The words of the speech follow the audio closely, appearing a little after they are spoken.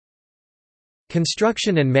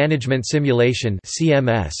Construction and Management Simulation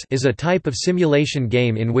 (CMS) is a type of simulation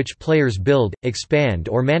game in which players build, expand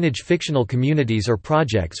or manage fictional communities or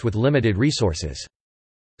projects with limited resources.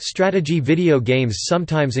 Strategy video games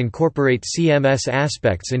sometimes incorporate CMS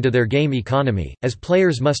aspects into their game economy, as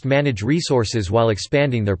players must manage resources while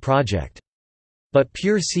expanding their project. But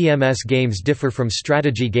pure CMS games differ from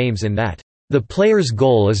strategy games in that the player's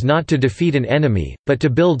goal is not to defeat an enemy, but to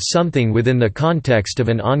build something within the context of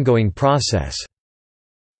an ongoing process.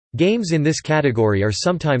 Games in this category are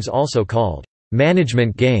sometimes also called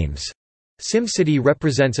management games. SimCity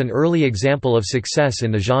represents an early example of success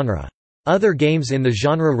in the genre. Other games in the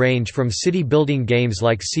genre range from city-building games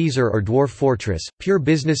like Caesar or Dwarf Fortress, pure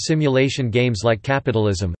business simulation games like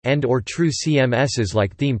Capitalism, and/or true CMSs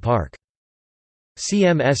like Theme Park.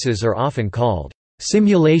 CMSs are often called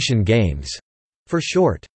simulation games for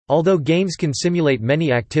short. Although games can simulate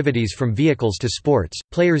many activities from vehicles to sports,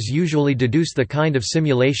 players usually deduce the kind of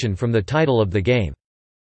simulation from the title of the game.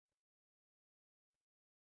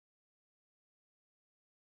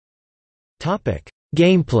 Topic: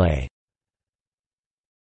 Gameplay.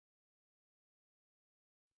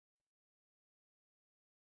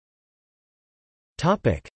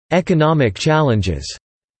 Topic: Economic challenges.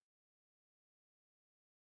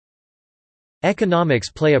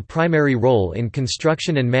 Economics play a primary role in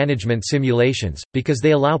construction and management simulations, because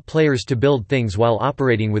they allow players to build things while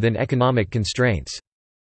operating within economic constraints.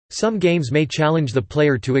 Some games may challenge the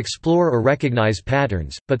player to explore or recognize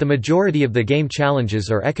patterns, but the majority of the game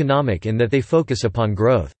challenges are economic in that they focus upon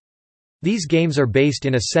growth. These games are based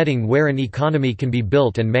in a setting where an economy can be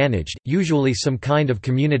built and managed, usually some kind of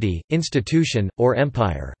community, institution, or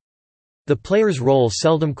empire. The player's role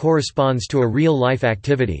seldom corresponds to a real-life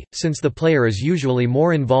activity, since the player is usually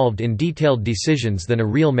more involved in detailed decisions than a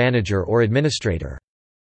real manager or administrator.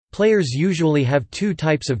 Players usually have two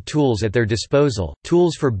types of tools at their disposal: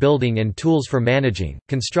 tools for building and tools for managing.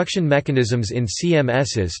 Construction mechanisms in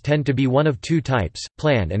CMSs tend to be one of two types: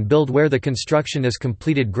 plan and build, where the construction is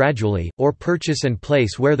completed gradually, or purchase and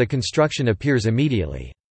place, where the construction appears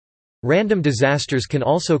immediately. Random disasters can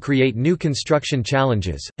also create new construction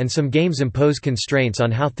challenges, and some games impose constraints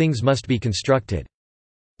on how things must be constructed.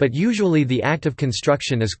 But usually the act of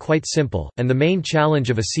construction is quite simple, and the main challenge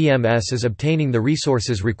of a CMS is obtaining the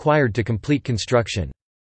resources required to complete construction.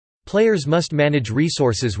 Players must manage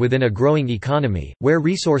resources within a growing economy, where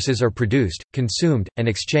resources are produced, consumed, and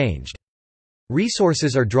exchanged.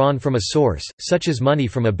 Resources are drawn from a source, such as money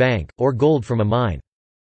from a bank, or gold from a mine.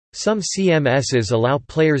 Some CMSs allow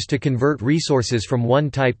players to convert resources from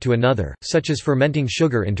one type to another, such as fermenting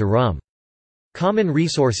sugar into rum. Common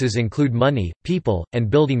resources include money, people, and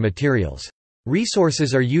building materials.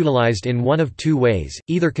 Resources are utilized in one of two ways: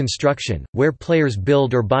 either construction, where players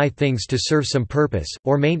build or buy things to serve some purpose,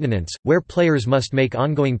 or maintenance, where players must make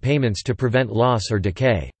ongoing payments to prevent loss or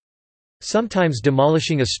decay. Sometimes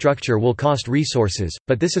demolishing a structure will cost resources,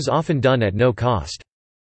 but this is often done at no cost.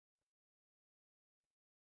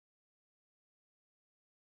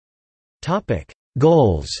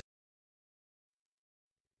 Goals.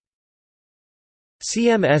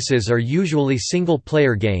 CMSs are usually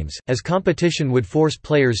single-player games, as competition would force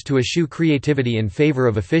players to eschew creativity in favor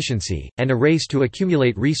of efficiency, and a race to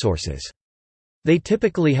accumulate resources. They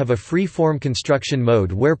typically have a free-form construction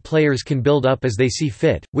mode where players can build up as they see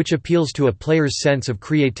fit, which appeals to a player's sense of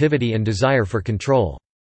creativity and desire for control.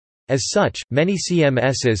 As such, many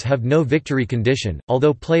CMSs have no victory condition,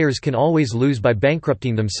 although players can always lose by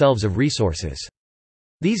bankrupting themselves of resources.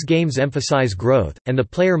 These games emphasize growth, and the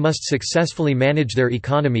player must successfully manage their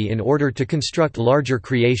economy in order to construct larger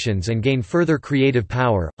creations and gain further creative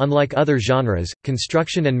power. Unlike other genres,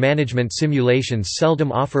 construction and management simulations seldom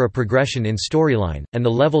offer a progression in storyline, and the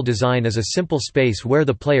level design is a simple space where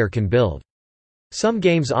the player can build. Some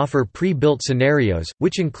games offer pre-built scenarios,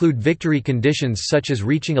 which include victory conditions such as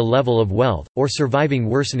reaching a level of wealth, or surviving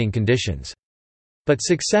worsening conditions. But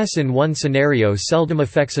success in one scenario seldom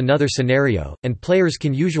affects another scenario, and players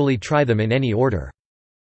can usually try them in any order.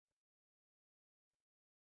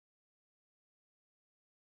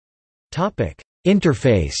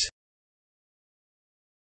 Interface.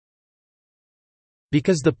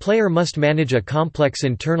 Because the player must manage a complex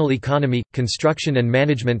internal economy, construction and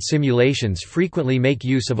management simulations frequently make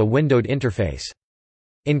use of a windowed interface.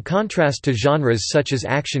 In contrast to genres such as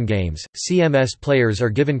action games, CMS players are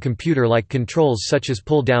given computer-like controls such as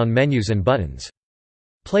pull-down menus and buttons.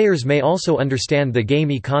 Players may also understand the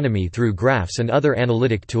game economy through graphs and other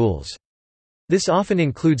analytic tools. This often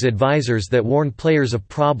includes advisors that warn players of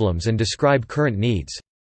problems and describe current needs.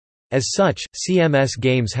 As such, CMS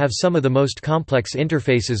games have some of the most complex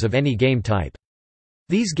interfaces of any game type.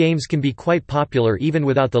 These games can be quite popular even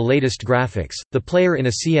without the latest graphics. The player in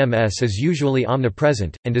a CMS is usually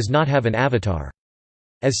omnipresent, and does not have an avatar.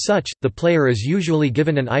 As such, the player is usually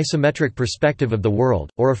given an isometric perspective of the world,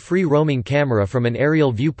 or a free-roaming camera from an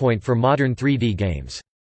aerial viewpoint for modern 3D games.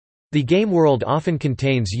 The game world often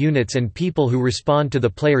contains units and people who respond to the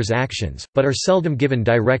player's actions, but are seldom given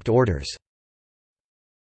direct orders.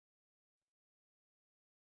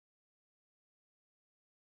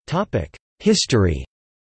 History.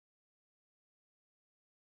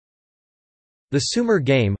 The Sumer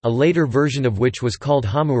game, a later version of which was called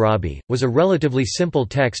Hammurabi, was a relatively simple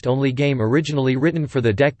text-only game originally written for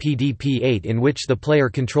the DEC PDP-8 in which the player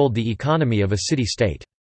controlled the economy of a city-state.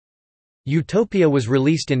 Utopia was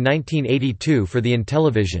released in 1982 for the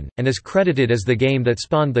Intellivision, and is credited as the game that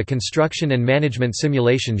spawned the construction and management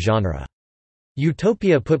simulation genre.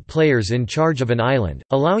 Utopia put players in charge of an island,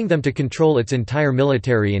 allowing them to control its entire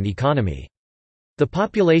military and economy. The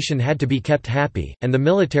population had to be kept happy, and the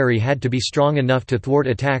military had to be strong enough to thwart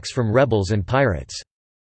attacks from rebels and pirates.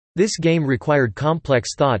 This game required complex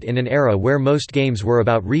thought in an era where most games were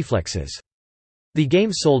about reflexes. The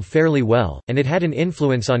game sold fairly well, and it had an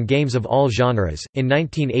influence on games of all genres. In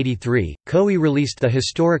 1983, Koei released the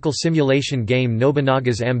historical simulation game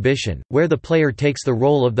Nobunaga's Ambition, where the player takes the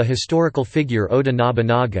role of the historical figure Oda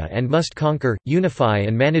Nobunaga and must conquer, unify,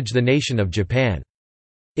 and manage the nation of Japan.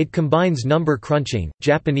 It combines number crunching,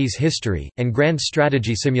 Japanese history, and grand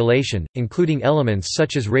strategy simulation, including elements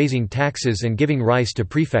such as raising taxes and giving rise to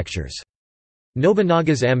prefectures.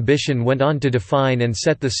 Nobunaga's Ambition went on to define and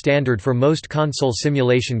set the standard for most console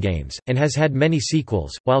simulation games, and has had many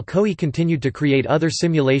sequels, while Koei continued to create other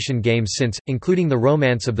simulation games since, including the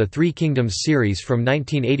Romance of the Three Kingdoms series from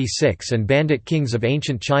 1986 and Bandit Kings of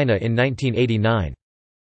Ancient China in 1989.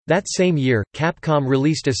 That same year, Capcom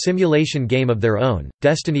released a simulation game of their own,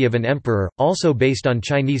 Destiny of an Emperor, also based on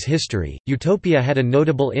Chinese history. Utopia had a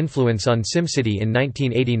notable influence on SimCity in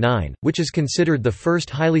 1989, which is considered the first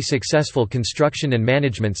highly successful construction and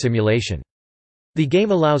management simulation. The game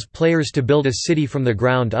allows players to build a city from the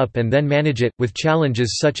ground up and then manage it, with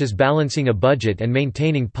challenges such as balancing a budget and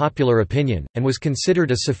maintaining popular opinion, and was considered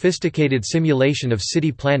a sophisticated simulation of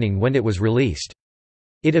city planning when it was released.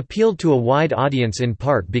 It appealed to a wide audience in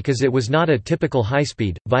part because it was not a typical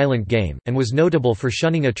high-speed, violent game, and was notable for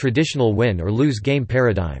shunning a traditional win-or-lose game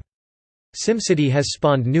paradigm. SimCity has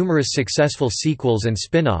spawned numerous successful sequels and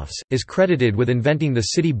spin-offs, is credited with inventing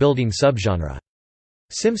the city-building subgenre.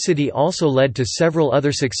 SimCity also led to several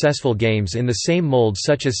other successful games in the same mold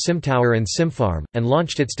such as SimTower and SimFarm, and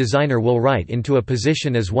launched its designer Will Wright into a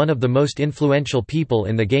position as one of the most influential people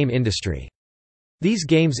in the game industry. These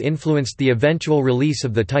games influenced the eventual release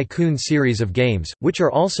of the Tycoon series of games, which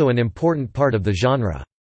are also an important part of the genre.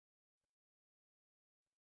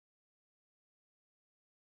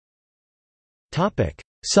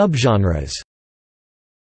 Subgenres.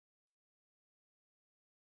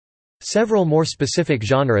 Several more specific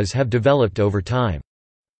genres have developed over time.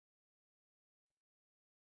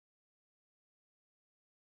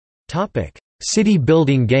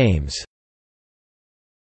 City-building games.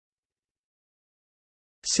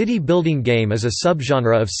 City-building game is a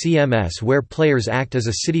subgenre of CMS where players act as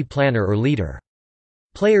a city planner or leader.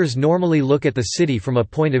 Players normally look at the city from a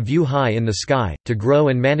point of view high in the sky, to grow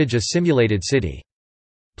and manage a simulated city.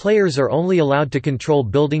 Players are only allowed to control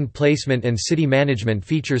building placement and city management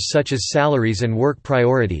features such as salaries and work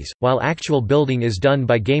priorities, while actual building is done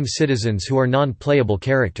by game citizens who are non-playable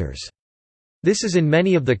characters. This is in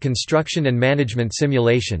many of the construction and management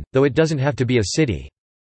simulation, though it doesn't have to be a city.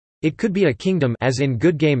 It could be a kingdom as in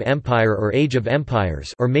Good Game Empire or Age of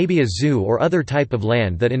Empires, or maybe a zoo or other type of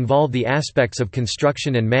land that involve the aspects of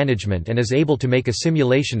construction and management and is able to make a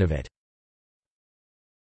simulation of it.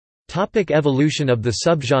 Evolution of the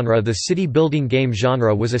subgenre. The city-building game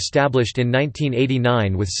genre was established in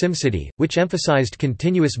 1989 with SimCity, which emphasized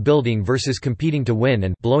continuous building versus competing to win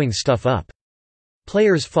and blowing stuff up.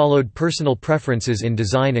 Players followed personal preferences in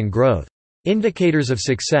design and growth. Indicators of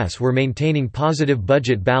success were maintaining positive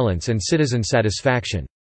budget balance and citizen satisfaction.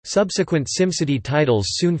 Subsequent SimCity titles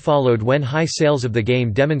soon followed when high sales of the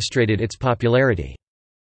game demonstrated its popularity.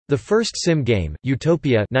 The first Sim game,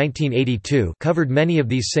 Utopia 1982, covered many of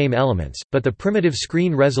these same elements, but the primitive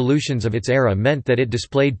screen resolutions of its era meant that it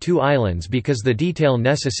displayed two islands because the detail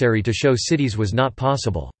necessary to show cities was not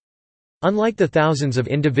possible. Unlike the thousands of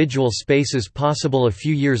individual spaces possible a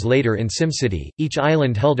few years later in SimCity, each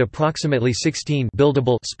island held approximately 16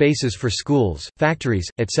 buildable spaces for schools, factories,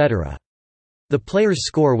 etc. The player's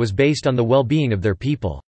score was based on the well-being of their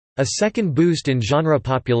people. A second boost in genre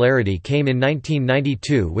popularity came in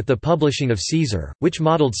 1992 with the publishing of Caesar, which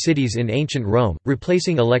modeled cities in ancient Rome,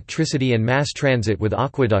 replacing electricity and mass transit with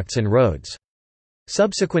aqueducts and roads.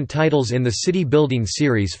 Subsequent titles in the city-building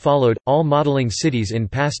series followed, all modeling cities in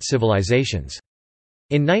past civilizations.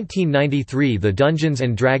 In 1993 the Dungeons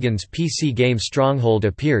 & Dragons PC game Stronghold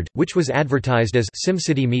appeared, which was advertised as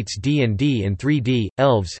SimCity meets D&D in 3D.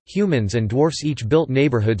 Elves, humans and dwarfs each built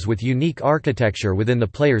neighborhoods with unique architecture within the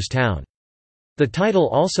player's town. The title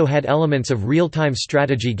also had elements of real-time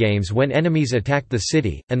strategy games when enemies attacked the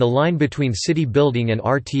city, and the line between city building and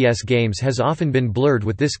RTS games has often been blurred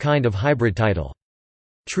with this kind of hybrid title.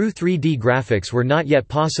 True 3D graphics were not yet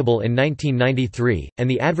possible in 1993, and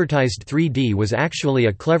the advertised 3D was actually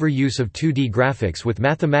a clever use of 2D graphics with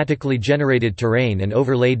mathematically generated terrain and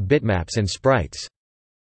overlaid bitmaps and sprites.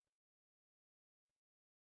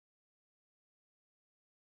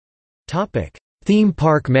 Theme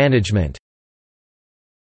park management.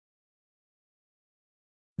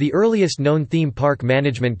 The earliest known theme park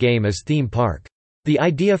management game is Theme Park. The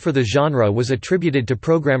idea for the genre was attributed to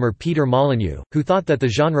programmer Peter Molyneux, who thought that the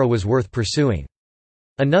genre was worth pursuing.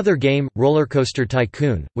 Another game, Roller Coaster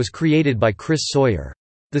Tycoon, was created by Chris Sawyer.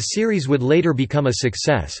 The series would later become a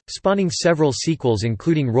success, spawning several sequels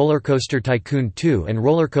including Roller Coaster Tycoon 2 and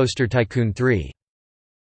Roller Coaster Tycoon 3.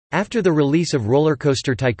 After the release of Roller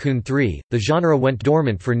Coaster Tycoon 3, the genre went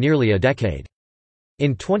dormant for nearly a decade.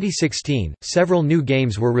 In 2016, several new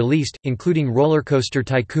games were released, including Roller Coaster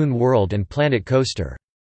Tycoon World and Planet Coaster.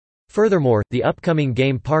 Furthermore, the upcoming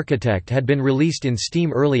game Parkitect had been released in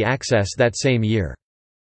Steam Early Access that same year.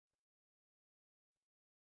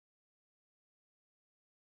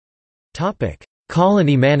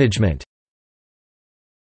 Colony management.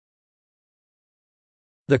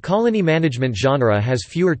 The colony management genre has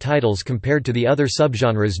fewer titles compared to the other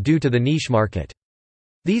subgenres due to the niche market.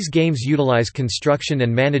 These games utilize construction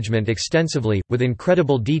and management extensively, with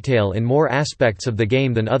incredible detail in more aspects of the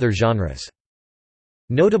game than other genres.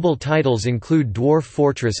 Notable titles include Dwarf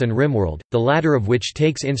Fortress and RimWorld, the latter of which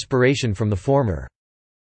takes inspiration from the former.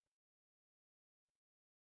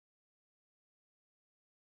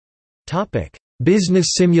 Business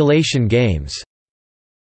simulation games.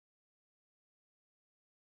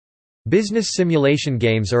 Business simulation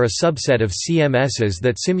games are a subset of CMSs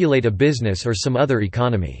that simulate a business or some other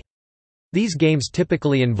economy. These games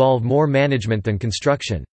typically involve more management than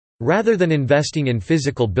construction. Rather than investing in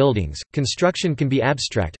physical buildings, construction can be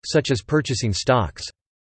abstract, such as purchasing stocks.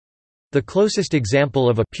 The closest example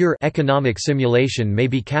of a pure economic simulation may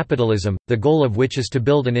be capitalism, the goal of which is to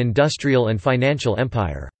build an industrial and financial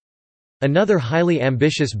empire. Another highly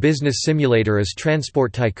ambitious business simulator is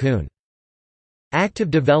Transport Tycoon.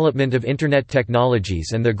 Active development of Internet technologies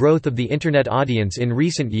and the growth of the Internet audience in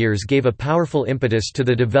recent years gave a powerful impetus to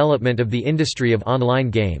the development of the industry of online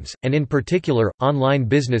games, and in particular, online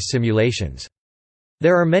business simulations.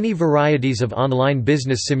 There are many varieties of online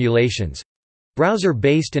business simulations: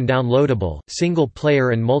 browser-based and downloadable, single-player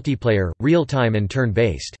and multiplayer, real-time and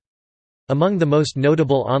turn-based. Among the most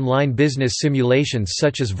notable online business simulations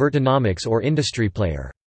such as Vertonomics or Industry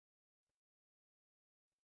Player.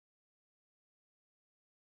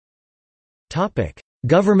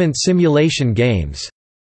 Government simulation games.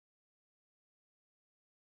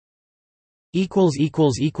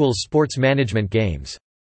 Sports management games.